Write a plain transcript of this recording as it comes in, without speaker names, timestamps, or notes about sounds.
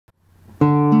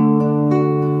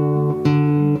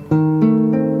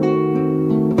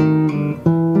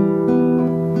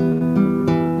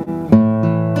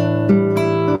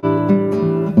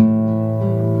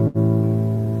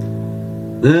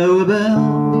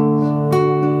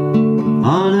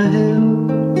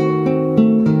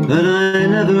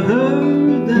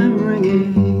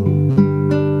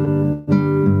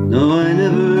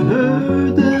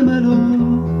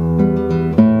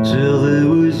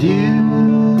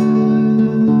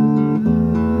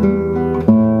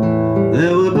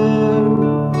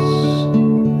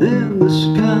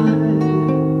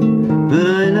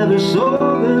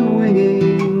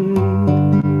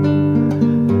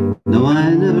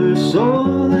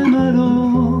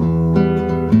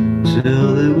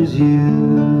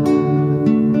you.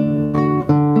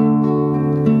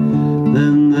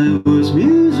 Then there was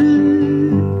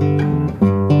music,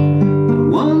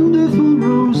 wonderful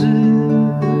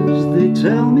roses, they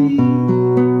tell me.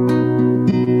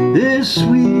 There's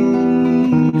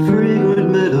sweet,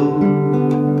 fragrant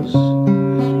meadows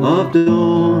of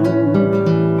dawn,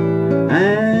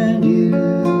 and you,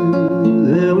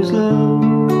 there was love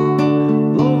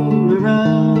all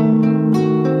around.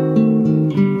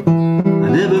 I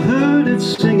never heard it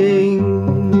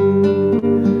singing,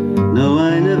 no,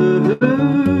 I never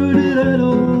heard it at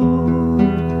all,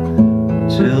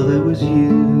 till there was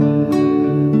you.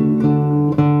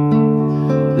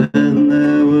 Then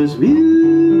there was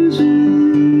music,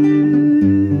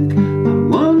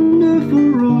 wonderful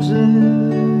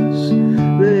roses,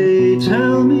 they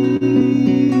tell me.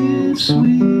 It's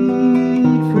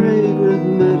sweet,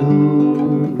 fragrant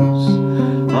meadows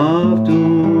of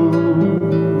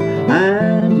dawn,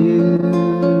 and you,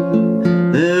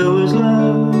 there was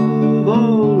love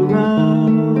all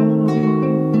around,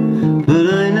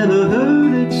 but I never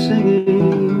heard it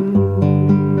singing,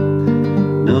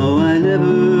 no, I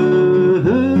never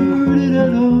heard it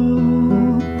at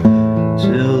all,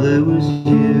 till there was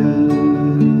you.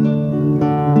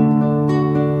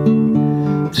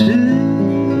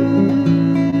 Till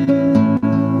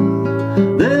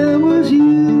there was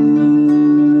you.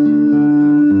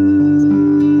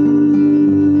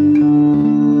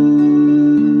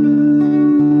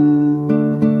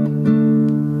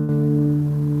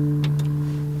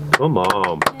 Come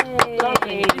on. Yay.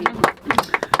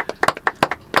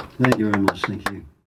 Thank you very much, thank you.